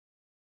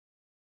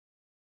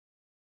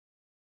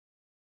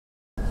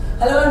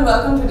Hello and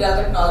welcome to Dell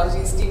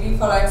Technologies TV.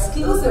 For our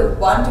exclusive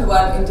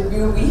one-to-one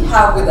interview, we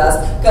have with us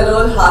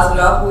Kallol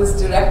Hazra, who is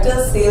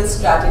Director Sales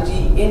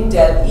Strategy in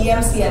Dell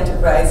EMC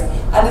Enterprise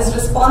and is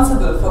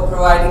responsible for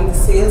providing the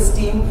sales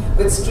team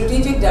with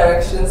strategic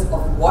directions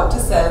of what to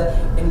sell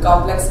in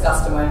complex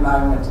customer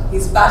environment.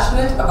 He's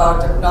passionate about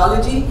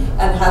technology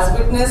and has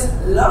witnessed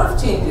a lot of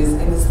changes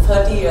in his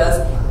 30 years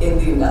in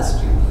the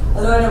industry.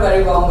 Hello and a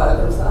very warm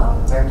welcome,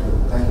 sir. Thank you.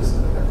 Thank you, sir.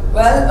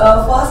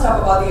 Well, first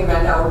up about the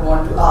event, I would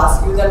want to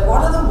ask you that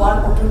what are the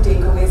one or two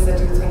takeaways that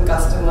you think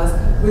customers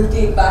will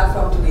take back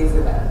from today's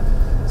event?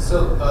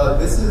 So,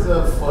 this is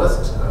the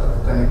first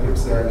Connected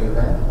CIO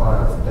event,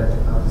 part of Dell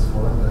Technologies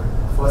Forum,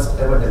 the first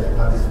ever Dell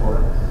Technologies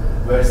Forum,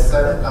 where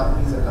 7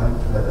 companies are coming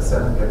together,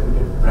 7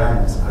 reputed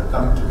brands are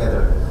coming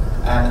together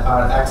and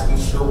are actually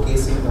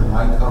showcasing the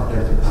might of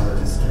Dell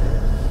Technologies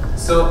today.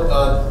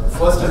 So,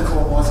 first and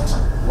foremost,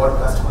 what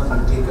customers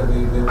will take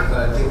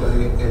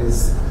away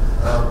is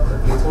the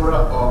plethora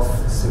of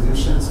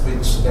solutions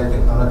which Dell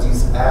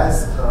Technologies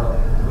as a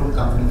group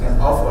company can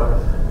offer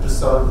to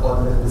solve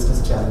all their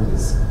business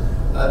challenges.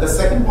 The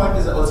second point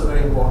is also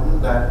very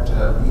important, that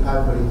we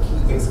have very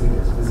key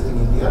executives visiting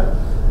India,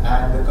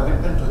 and the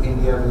commitment to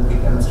India will be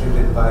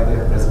demonstrated by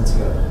their presence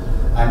here.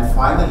 And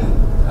finally,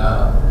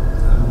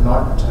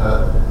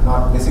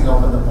 not missing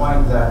out on the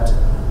point that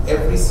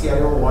every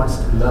CIO wants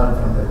to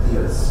learn from their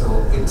peers.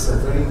 So it's a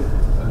very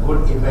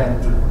good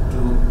event to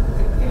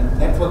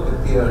network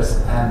with peers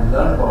and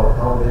learn about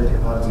how Dell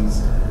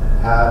Technologies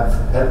have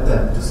helped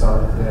them to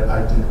solve their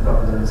IT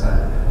problems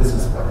and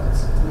business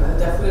problems. Well,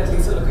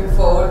 definitely. So looking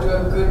forward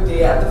to a good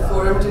day at the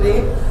forum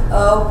today.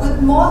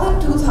 With more than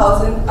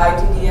 2,000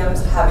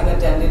 ITDMs having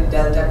attended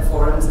Dell Tech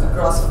forums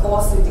across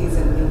 4 cities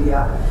in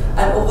India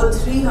and over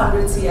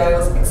 300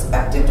 CIOs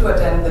expected to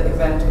attend the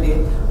event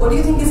today, what do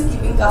you think is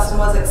keeping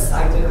customers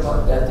excited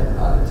about Dell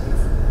Technologies?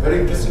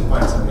 Very interesting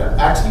point, Samira.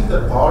 Actually,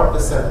 the power of the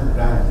 7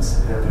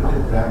 brands,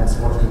 reputed brands,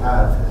 what we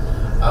have,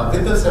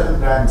 with the 7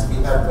 brands,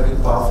 we have very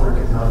powerful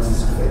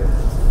technologies today.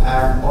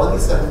 And all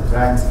these 7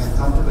 brands can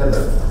come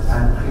together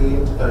and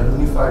create a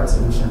unified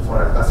solution for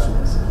our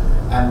customers.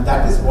 And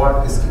that is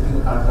what is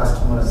keeping our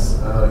customers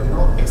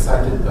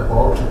excited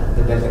about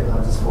the Dell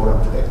Technologies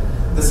Forum today.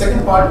 The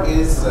second part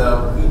is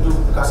we do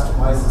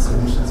customize the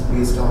solutions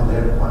based on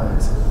their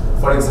requirements.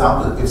 For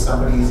example, if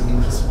somebody is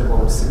interested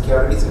about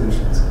security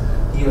solutions,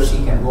 he or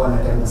she can go and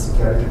attend the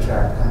security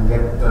track and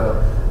get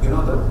the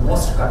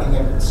most cutting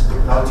edge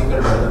technological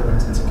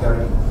developments in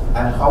security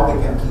and how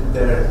they can keep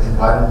their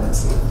environment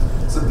safe.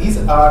 So these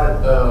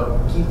are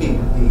keeping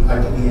the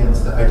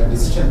ITDMs, the IT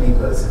decision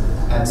makers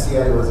and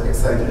CIOs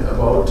excited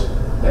about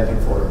Dell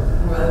Tech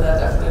Forum. Well, that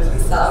definitely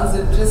sounds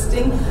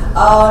interesting.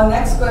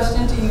 Next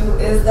question to you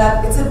is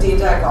that it's a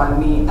data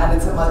economy and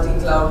it's a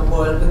multi-cloud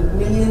world with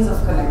millions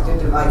of connected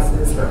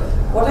devices. Sure.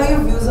 What are your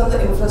views on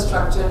the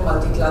infrastructure and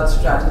multi-cloud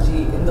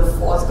strategy in the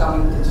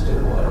forthcoming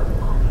digital world?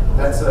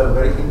 That's a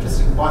very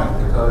interesting point,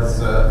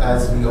 because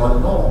as we all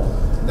know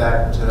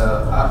that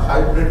a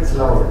hybrid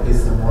cloud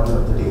is the model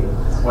of the day.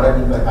 What I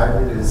mean by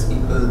hybrid is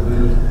people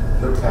will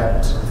look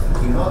at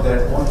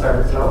their own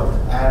private cloud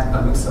and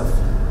a mix of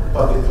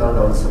public cloud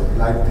also,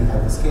 like the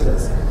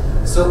hyperscalers.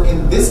 So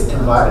in this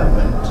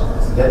environment,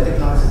 Dell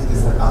Technologies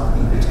is the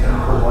company which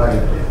can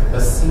provide a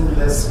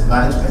seamless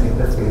management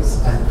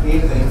interface and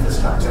create the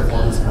infrastructure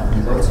for these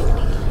companies also.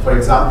 For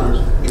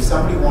example, if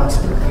somebody wants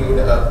to create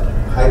a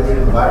hybrid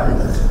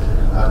environment,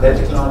 Dell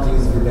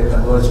Technologies with their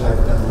converged,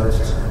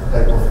 hyper-converged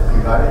type of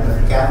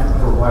environment can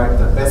provide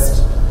the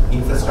best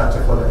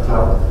infrastructure for the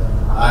cloud.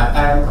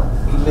 And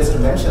needless to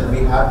mention,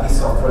 we have these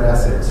software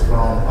assets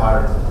from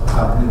our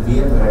company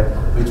VMware,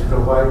 which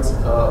provides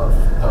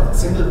a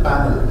single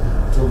panel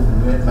to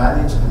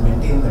manage and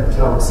maintain the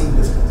cloud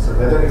seamlessly. So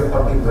whether you're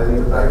public, whether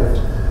you're private,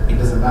 it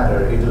doesn't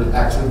matter, it will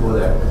actually go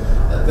there.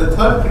 The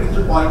third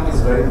critical point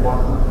is very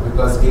important,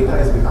 because data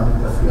is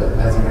becoming the fuel.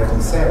 As you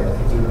rightly said,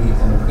 it will be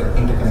an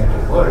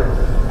interconnected world,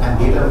 and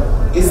data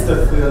is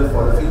the fuel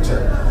for the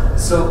future.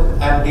 So,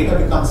 and data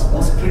becomes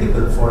most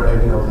critical for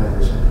every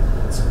organization.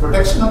 So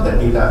protection of the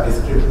data is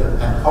critical,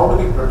 and how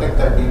do we protect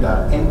that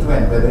data end to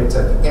end, whether it's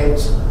at the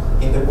edge,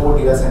 in the core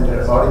data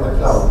center, or in the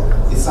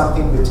cloud, is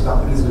something which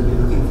companies will be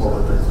looking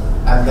forward to.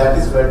 And that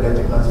is where Dell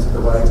Technologies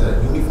provides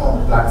a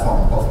uniform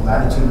platform of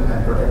managing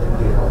and protecting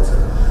data also.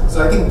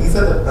 So I think these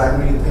are the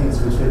primary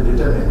things which will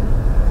determine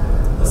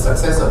the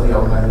success of the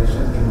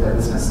organization in their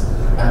business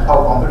and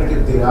how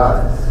competitive they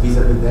are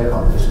vis-a-vis their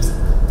competition.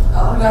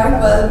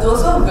 Alright, well,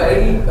 those are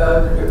very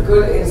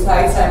good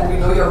insights, and we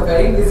know you're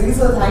very busy,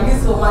 so thank you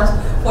so much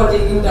for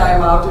taking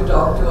time out to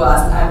talk to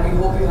us, and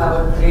we hope you have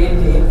a great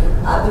day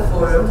at the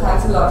forum.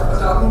 Thanks a lot for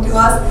talking to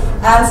us,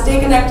 and stay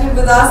connected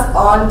with us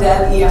on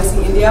Dell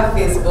EMC India,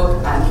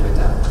 Facebook and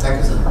Twitter.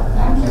 Thank you so much.